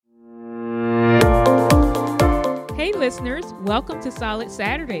listeners. Welcome to Solid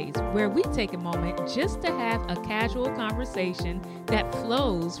Saturdays, where we take a moment just to have a casual conversation that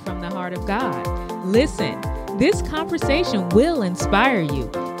flows from the heart of God. Listen, this conversation will inspire you,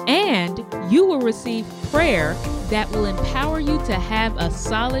 and you will receive prayer that will empower you to have a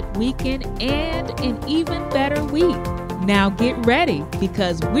solid weekend and an even better week. Now get ready,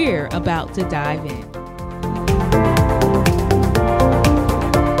 because we're about to dive in.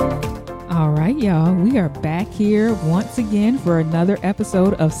 All right, y'all, we are back here once again for another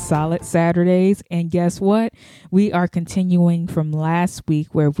episode of Solid Saturdays. And guess what? We are continuing from last week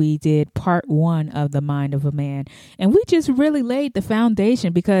where we did part 1 of The Mind of a Man. And we just really laid the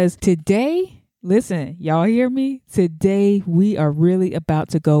foundation because today, listen, y'all hear me? Today, we are really about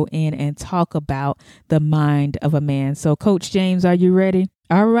to go in and talk about the mind of a man. So, Coach James, are you ready?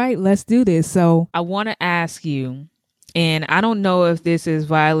 All right, let's do this. So I want to ask you, and I don't know if this is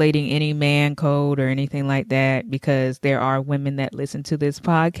violating any man code or anything like that, because there are women that listen to this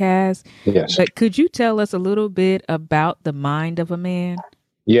podcast. Yes. But could you tell us a little bit about the mind of a man?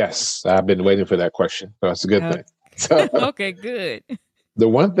 Yes. I've been waiting for that question. So that's a good thing. So, okay, good. The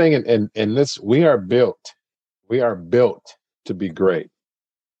one thing in this, we are built to be great.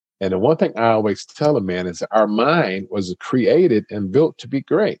 And the one thing I always tell a man is that our mind was created and built to be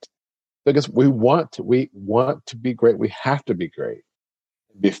great. Because we want to be great. We have to be great.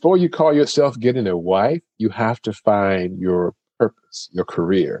 Before you call yourself getting a wife, you have to find your purpose, your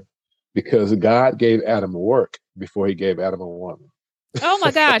career, because God gave Adam work before he gave Adam a woman. Oh my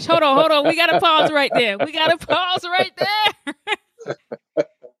gosh. Hold on. We got to pause right there.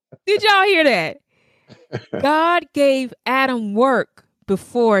 Did y'all hear that? God gave Adam work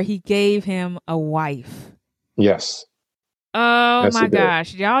before he gave him a wife. Yes. Oh my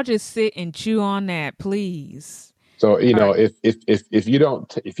gosh. Y'all just sit and chew on that, please. So, if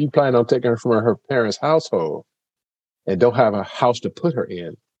you plan on taking her from her parents' household and don't have a house to put her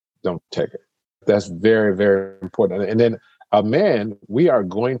in, don't take her. That's very, very important. And then a man, we are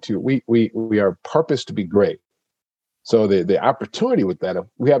purposed to be great. So the opportunity with that, if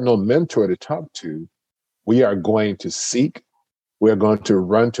we have no mentor to talk to, we are going to seek, we're going to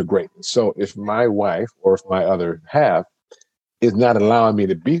run to greatness. So if my wife or if my other half is not allowing me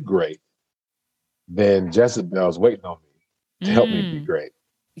to be great, then Jezebel's waiting on me to help me be great.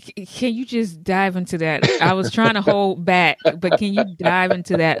 Can you just dive into that? I was trying to hold back, but can you dive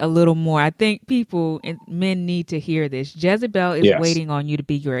into that a little more? I think people and men need to hear this. Jezebel is waiting on you to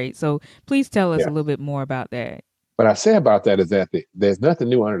be great. So please tell us a little bit more about that. What I say about that is that there's nothing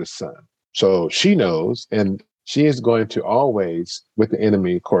new under the sun. So she knows, and she is going to always, with the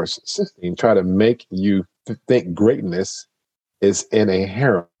enemy, of course, assisting, try to make you think greatness is in a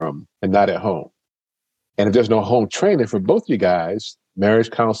harem and not at home. And if there's no home training for both you guys,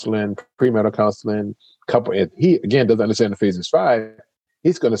 marriage counseling, premarital counseling, couple, and he, again, doesn't understand Ephesians 5,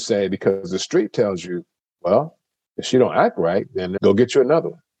 he's going to say, because the street tells you, well, if she don't act right, then go get you another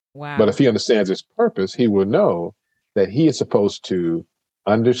one. Wow. But if he understands his purpose, he will know that he is supposed to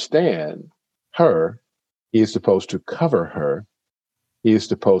understand her. He is supposed to cover her. He is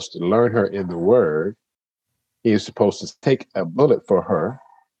supposed to learn her in the word. He is supposed to take a bullet for her,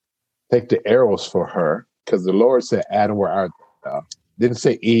 take the arrows for her, because the Lord said, Adam, where art thou? Didn't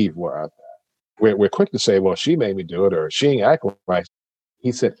say Eve, where art thou? We're quick to say, well, she made me do it, or she ain't acting right.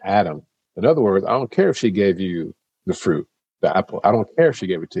 He said, Adam. In other words, I don't care if she gave you the fruit, the apple. I don't care if she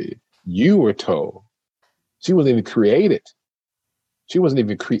gave it to you. You were told. She wasn't even created. She wasn't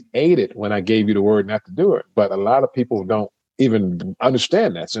even created when I gave you the word not to do it. But a lot of people don't even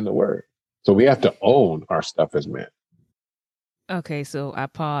understand that's in the word. So we have to own our stuff as men. Okay, so I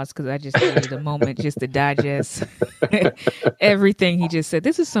paused because I just needed a moment just to digest everything he just said.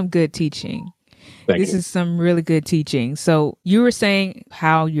 This is some good teaching. This is some really good teaching. So you were saying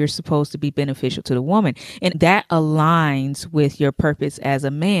how you're supposed to be beneficial to the woman, and that aligns with your purpose as a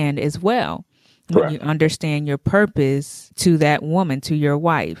man as well. When you understand your purpose to that woman, to your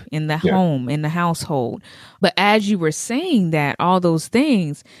wife, in the home, in the household. But as you were saying that, all those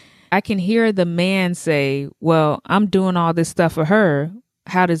things, I can hear the man say, well, I'm doing all this stuff for her.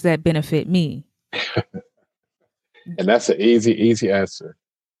 How does that benefit me? And that's an easy answer,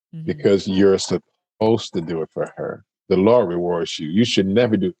 because you're supposed to do it for her. The Lord rewards you. You should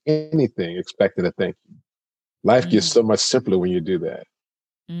never do anything expecting a thank you. Life gets so much simpler when you do that.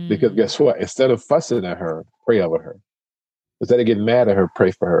 Because guess what? Instead of fussing at her, pray over her. Instead of getting mad at her,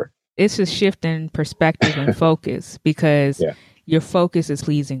 pray for her. It's a shift in perspective and focus, because your focus is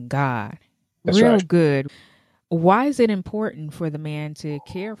pleasing God. That's Real right. good. Why is it important for the man to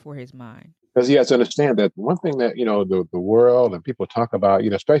care for his mind? Because he has to understand that one thing that, the world and people talk about,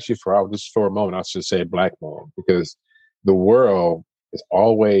 especially for a moment, I should say black men, because the world is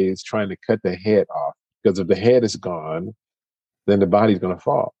always trying to cut the head off, because if the head is gone, then the body's going to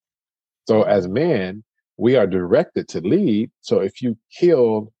fall. So as men, we are directed to lead. So if you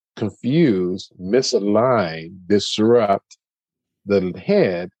kill, confuse, misalign, disrupt the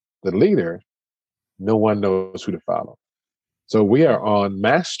head, the leader, no one knows who to follow. So we are on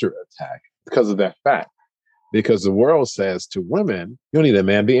master attack because of that fact. Because the world says to women, you don't need a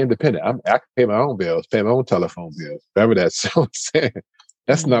man, be independent. I can pay my own bills, pay my own telephone bills. Whatever that someone said.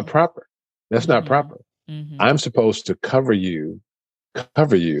 That's not proper. That's not proper. I'm supposed to cover you,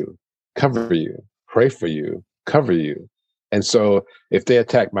 cover you, cover you, pray for you, cover you. And so if they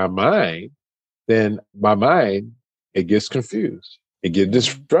attack my mind, then my mind, it gets confused. It gets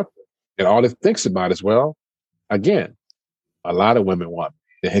disrupted. And all it thinks about is, well, again, a lot of women want me.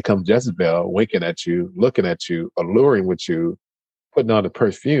 And here comes Jezebel winking at you, looking at you, alluring with you, putting on the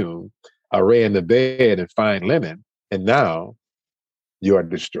perfume, arraying the bed in fine linen. And now you are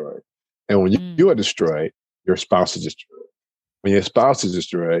destroyed. And when you are destroyed, your spouse is destroyed. When your spouse is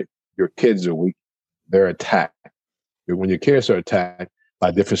destroyed, your kids are weak. They're attacked. When your kids are attacked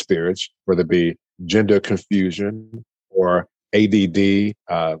by different spirits, whether it be gender confusion or ADD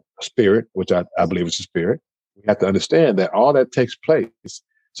spirit, which I believe is a spirit, we have to understand that all that takes place.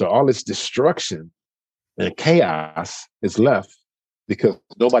 So all this destruction and chaos is left because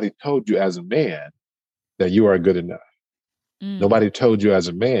nobody told you as a man that you are good enough. Nobody told you as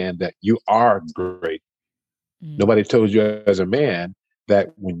a man that you are great. Nobody told you as a man that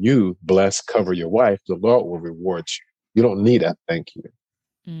when you bless, cover your wife, the Lord will reward you. You don't need a thank you.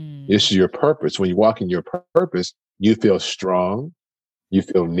 This is your purpose. When you walk in your purpose, you feel strong, you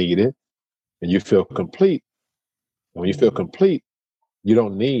feel needed, and you feel complete. And when you feel complete, you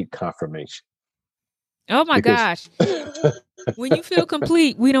don't need confirmation. Oh my gosh. When you feel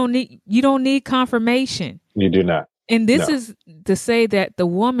complete, you don't need confirmation. You do not. And this is to say that the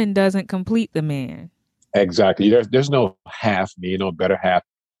woman doesn't complete the man. Exactly. There's no half me, no better half.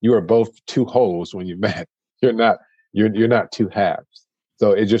 You are both two wholes when you met. You're not two halves.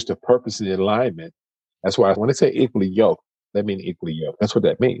 So it's just a purpose and alignment. That's why when I say equally yoked, that means equally yoked. That's what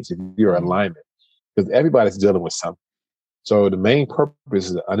that means. If you're alignment, because everybody's dealing with something. So the main purpose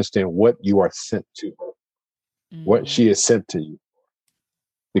is to understand what you are sent to her, what she is sent to you.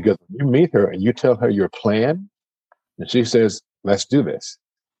 Because when you meet her and you tell her your plan, and she says, let's do this,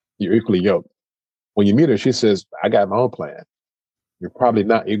 you're equally yoked. When you meet her, she says, I got my own plan. You're probably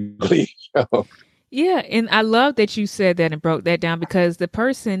not equally yoked. Yeah, and I love that you said that and broke that down, because the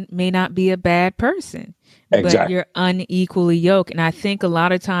person may not be a bad person, but you're unequally yoked. And I think a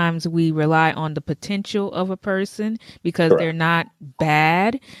lot of times we rely on the potential of a person because they're not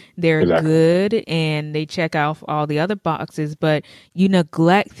bad, they're good, and they check off all the other boxes, but you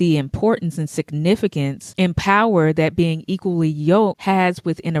neglect the importance and significance and power that being equally yoked has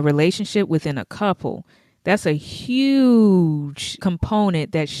within a relationship, within a couple. That's a huge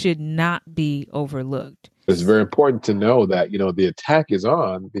component that should not be overlooked. It's very important to know that, the attack is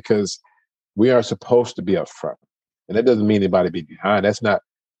on because we are supposed to be up front. And that doesn't mean anybody be behind.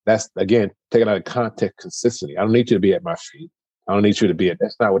 That's again, taken out of context consistently. I don't need you to be at my feet. I don't need you to be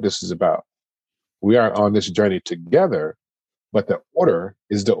that's not what this is about. We are on this journey together, but the order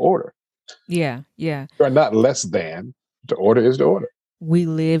is the order. Yeah, yeah. You are not less than. The order is the order. We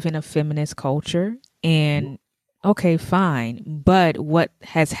live in a feminist culture. And okay, fine. But what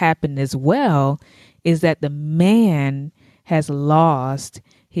has happened as well is that the man has lost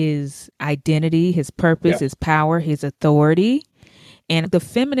his identity, his purpose, his power, his authority. And the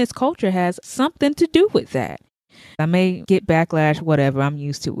feminist culture has something to do with that. I may get backlash, whatever, I'm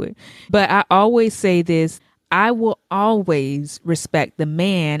used to it. But I always say this. I will always respect the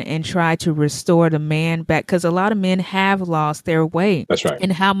man and try to restore the man back, because a lot of men have lost their way. That's right.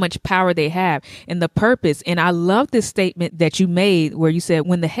 And how much power they have and the purpose. And I love this statement that you made where you said,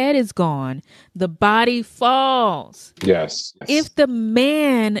 when the head is gone, the body falls. Yes. If the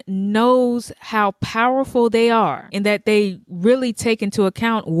man knows how powerful they are and that they really take into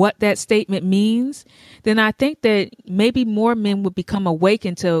account what that statement means, then I think that maybe more men would become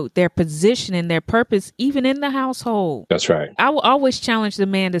awakened to their position and their purpose, even in the household. That's right. I will always challenge the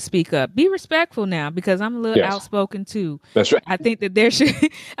man to speak up. Be respectful now, because I'm a little outspoken too. That's right. I think that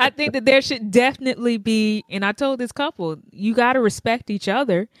there should definitely be, and I told this couple, you got to respect each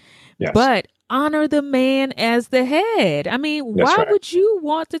other, but honor the man as the head. I mean, why would you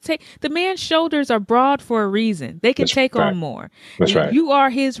want to take, the man's shoulders are broad for a reason. They can take on more. That's right. You are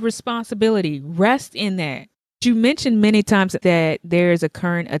his responsibility. Rest in that. You mentioned many times that there is a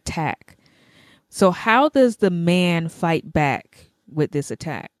current attack. So how does the man fight back with this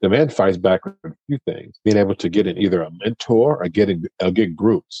attack? The man fights back with a few things: being able to get in either a mentor or get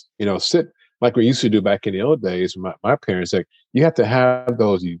groups. Sit like we used to do back in the old days. My parents said you have to have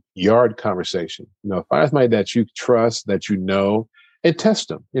those yard conversations. Find somebody that you trust, that and test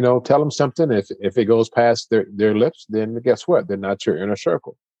them. Tell them something. If it goes past their lips, then guess what? They're not your inner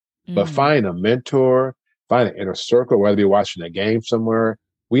circle. But find a mentor, find an inner circle, whether you're watching a game somewhere.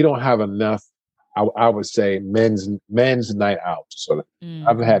 We don't have enough, I would say, men's night out. So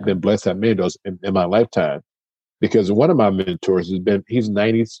I've been blessed to have many of those in my lifetime, because one of my mentors he's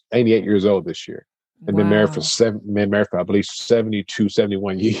 98 years old this year, and been married for I believe 72,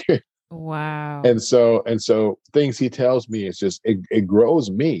 71 years. Wow. And so things he tells me, it's just, it grows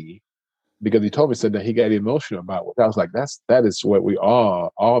me, because he told me, said that he got emotional about it. I was like, that is what we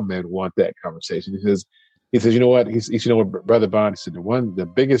all men want, that conversation. He says, you know what? He Brother Bond, he said,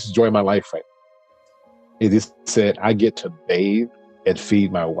 the biggest joy of my life right now is, he said, I get to bathe and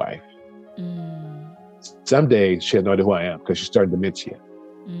feed my wife. Some days she has no idea who I am because she started dementia.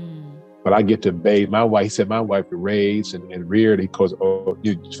 But I get to bathe my wife. He said my wife raised and reared. He goes,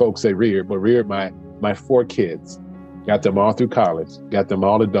 you folks say reared, but reared my 4 kids. Got them all through college. Got them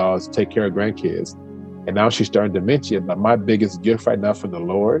all the dogs, take care of grandkids. And now she's starting dementia. But my biggest gift right now from the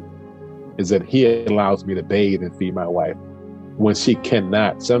Lord is that he allows me to bathe and feed my wife when she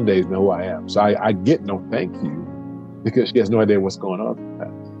cannot some days know who I am. So I get no thank you, because she has no idea what's going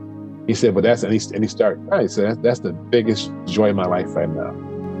on. He said, but and he started crying. He said, that's the biggest joy of my life right now.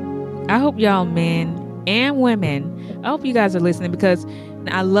 I hope y'all men and women, I hope you guys are listening, because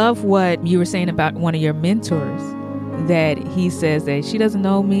I love what you were saying about one of your mentors, that he says that she doesn't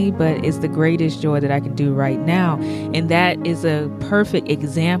know me, but it's the greatest joy that I can do right now. And that is a perfect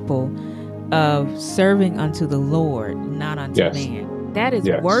example of serving unto the Lord, not unto man. That is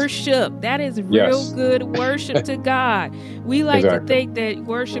worship. That is real good worship to God. We like to think that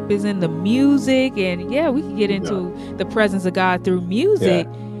worship is in the music, and we can get into the presence of God through music.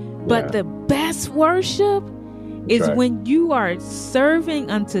 But the best worship is when you are serving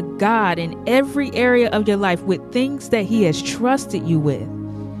unto God in every area of your life with things that he has trusted you with.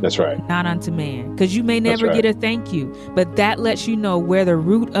 That's right. Not unto man. Because you may never get a thank you, but that lets you know where the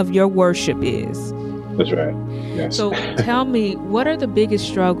root of your worship is. That's right. Yes. So tell me, what are the biggest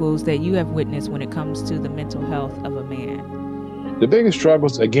struggles that you have witnessed when it comes to the mental health of a man? The biggest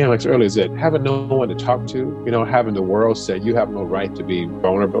struggles, again, like I said earlier, is that having no one to talk to, having the world say you have no right to be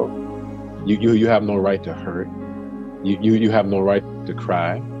vulnerable. You have no right to hurt. You have no right to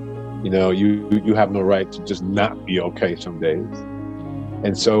cry. You have no right to just not be okay some days.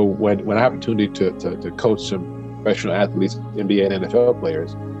 And so when I have opportunity to coach some professional athletes, NBA and NFL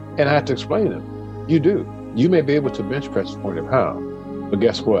players, and I have to explain to them, you may be able to bench press 400 pounds, but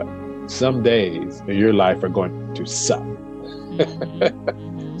guess what? Some days in your life are going to suck.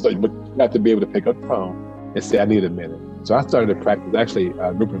 So but you have to be able to pick up the phone and say, I need a minute. So I started to practice, actually,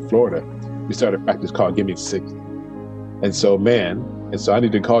 a group in Florida, we started a practice called Give Me 60. And so I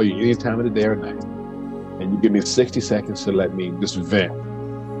need to call you any time of the day or night. And you give me 60 seconds to let me just vent.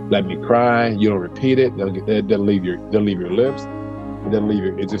 Let me cry. You don't repeat it. They'll leave your lips. It doesn't leave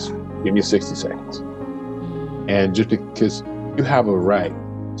it just give me 60 seconds. And just because you have a right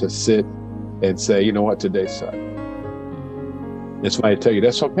to sit and say, you know what, today sucked. And somebody tell you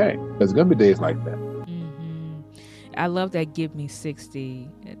that's okay. There's going to be days like that. I love that Give Me 60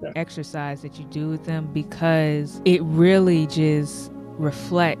 exercise that you do with them, because it really just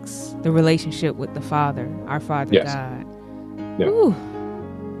reflects the relationship with the Father, our Father God. Yeah. Ooh,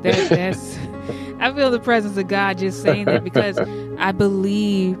 that's I feel the presence of God just saying that, because I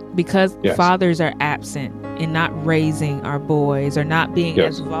believe because fathers are absent in not raising our boys, or not being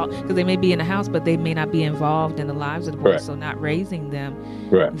as involved, because they may be in the house, but they may not be involved in the lives of the boys, so not raising them,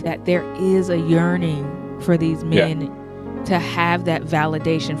 that there is a yearning for these men to have that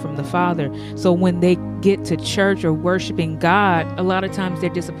validation from the Father. So when they get to church or worshiping God, a lot of times they're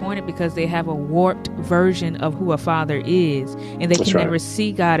disappointed because they have a warped version of who a father is, and they can never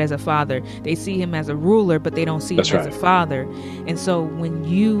see God as a father. They see him as a ruler, but they don't see him as a father. And so when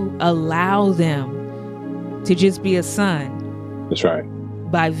you allow them to just be a son,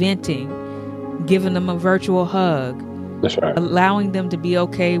 by venting, giving them a virtual hug, allowing them to be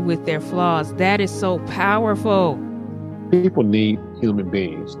okay with their flaws, that is so powerful. People need human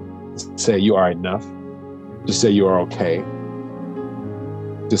beings to say you are enough, to say you are okay,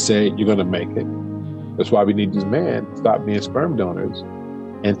 to say you're going to make it. That's why we need these men to stop being sperm donors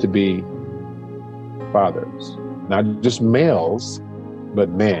and to be fathers. Not just males, but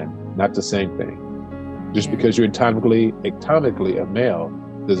men, not the same thing. Just because you're anatomically a male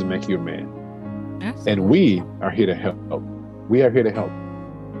doesn't make you a man. Absolutely. And we are here to help. we are here to help.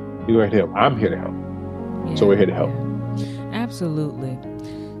 You are here to help. I'm here to help. Yeah, So we're here to help. Absolutely.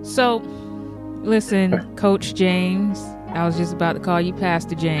 So, listen, Coach James, I was just about to call you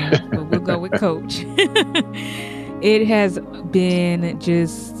Pastor James, but we'll go with Coach. It has been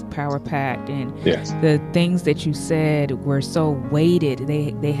just power-packed, and Yes. the things that you said were so weighted.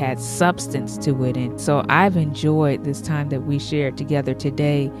 They had substance to it, and so I've enjoyed this time that we shared together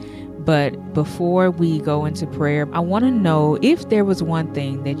today. But before we go into prayer, I want to know if there was one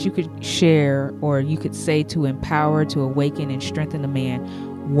thing that you could share or you could say to empower, to awaken, and strengthen a man,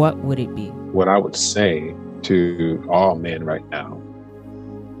 what would it be? What I would say to all men right now,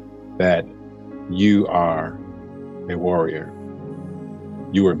 that you are a warrior.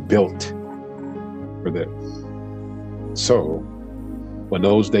 You were built for this. So when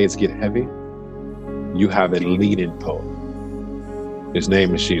those days get heavy, you have a leading pole. His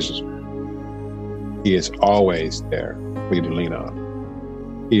name is Jesus. He is always there for you to lean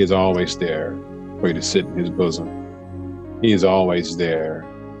on. He is always there for you to sit in his bosom. He is always there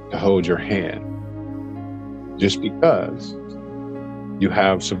to hold your hand. Just because you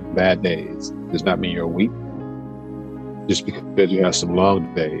have some bad days does not mean you're weak. Just because you have some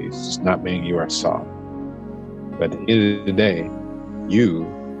long days does not mean you are soft. But at the end of the day, you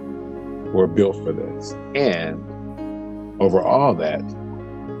were built for this. And over all that,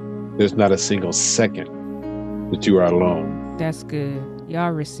 there's not a single second that you are alone. That's good.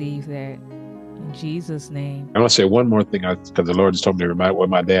 Y'all receive that in Jesus' name. I want to say one more thing, because the Lord just told me to remind what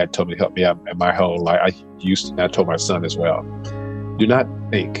my dad told me to help me out in my whole life. I told my son as well. Do not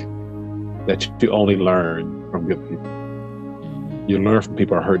think that you only learn from good people. You learn from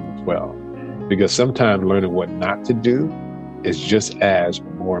people who are hurting as well. Because sometimes learning what not to do is just as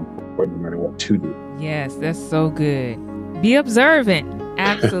more important than learning what to do. Yes, that's so good. Be observant.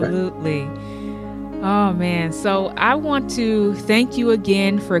 Absolutely. Oh, man. So I want to thank you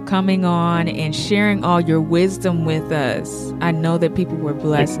again for coming on and sharing all your wisdom with us. I know that people were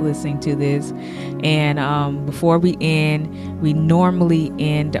blessed listening to this. And before we end, we normally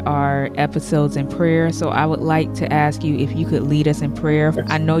end our episodes in prayer. So I would like to ask you if you could lead us in prayer.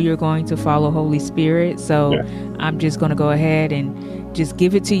 I know you're going to follow Holy Spirit. So I'm just going to go ahead and just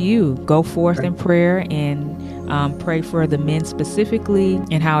give it to you. Go forth in prayer and pray for the men specifically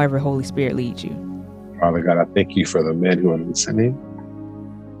and however Holy Spirit leads you. Father God, I thank you for the men who are listening.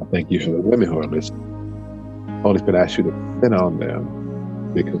 I thank you for the women who are listening. Holy Spirit, I ask you to sit on them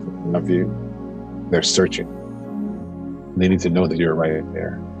because they love you. They're searching. They need to know that you're right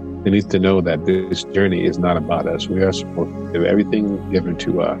there. They need to know that this journey is not about us. We are supposed to give everything given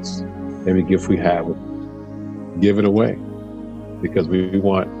to us. Every gift we have, give it away. Because we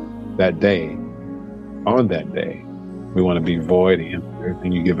want that day, on that day, we want to be void in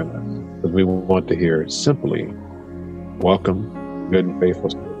everything you've given us. Because we want to hear simply, welcome, good and faithful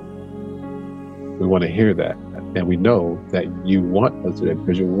servant. We want to hear that. And we know that you want us to,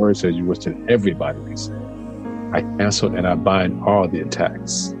 because your word says you wish to everybody be saved. I cancel and I bind all the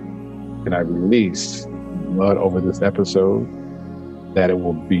attacks. And I release blood over this episode, that it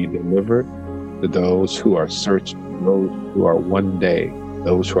will be delivered to those who are searching, those who are one day,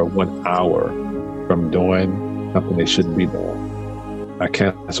 those who are 1 hour from doing something they shouldn't be doing. I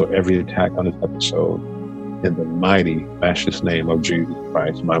cancel every attack on this episode in the mighty, matchless name of Jesus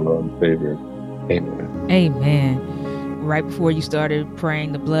Christ, my Lord and Savior. Amen. Amen. Right before you started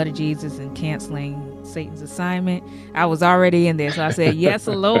praying the blood of Jesus and canceling Satan's assignment, I was already in there. So I said, yes,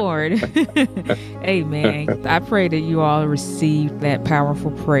 Lord. Amen. I pray that you all received that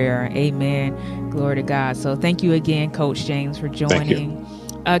powerful prayer. Amen. Glory to God. So thank you again, Coach James, for joining.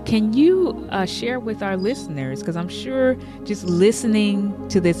 Can you share with our listeners, because I'm sure just listening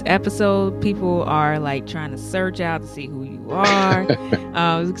to this episode, people are like trying to search out to see who you are.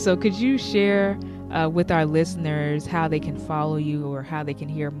 So could you share with our listeners how they can follow you or how they can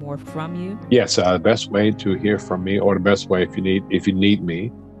hear more from you? Yes, the best way to hear from me, or the best way if you need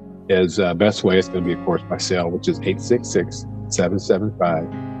me, is best way is going to be, of course, my cell, which is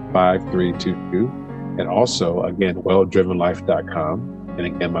 866-775-5322. And also, again, welldrivenlife.com. And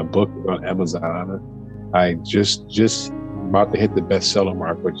again, my book is on Amazon. I just about to hit the bestseller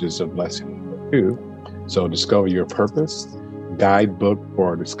mark, which is a blessing too. So Discover Your Purpose, guidebook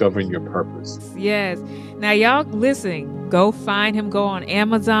for discovering your purpose. Yes. Now, y'all listen, go find him, go on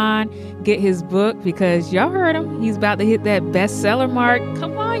Amazon, get his book, because y'all heard him. He's about to hit that bestseller mark.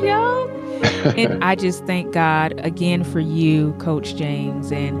 Come on, y'all. And I just thank God again for you, Coach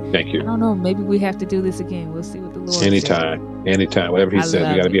James. And thank you. I don't know, maybe we have to do this again. We'll see what the Lord says. Anytime. Whatever he says,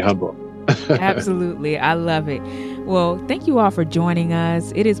 we got to be humble. Absolutely. I love it. Well, thank you all for joining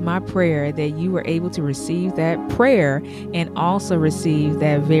us. It is my prayer that you were able to receive that prayer and also receive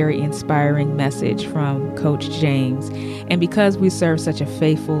that very inspiring message from Coach James. And because we serve such a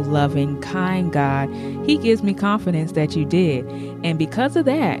faithful, loving, kind God, He gives me confidence that you did. And because of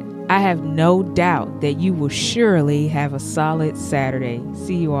that, I have no doubt that you will surely have a solid Saturday.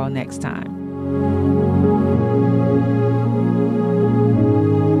 See you all next time.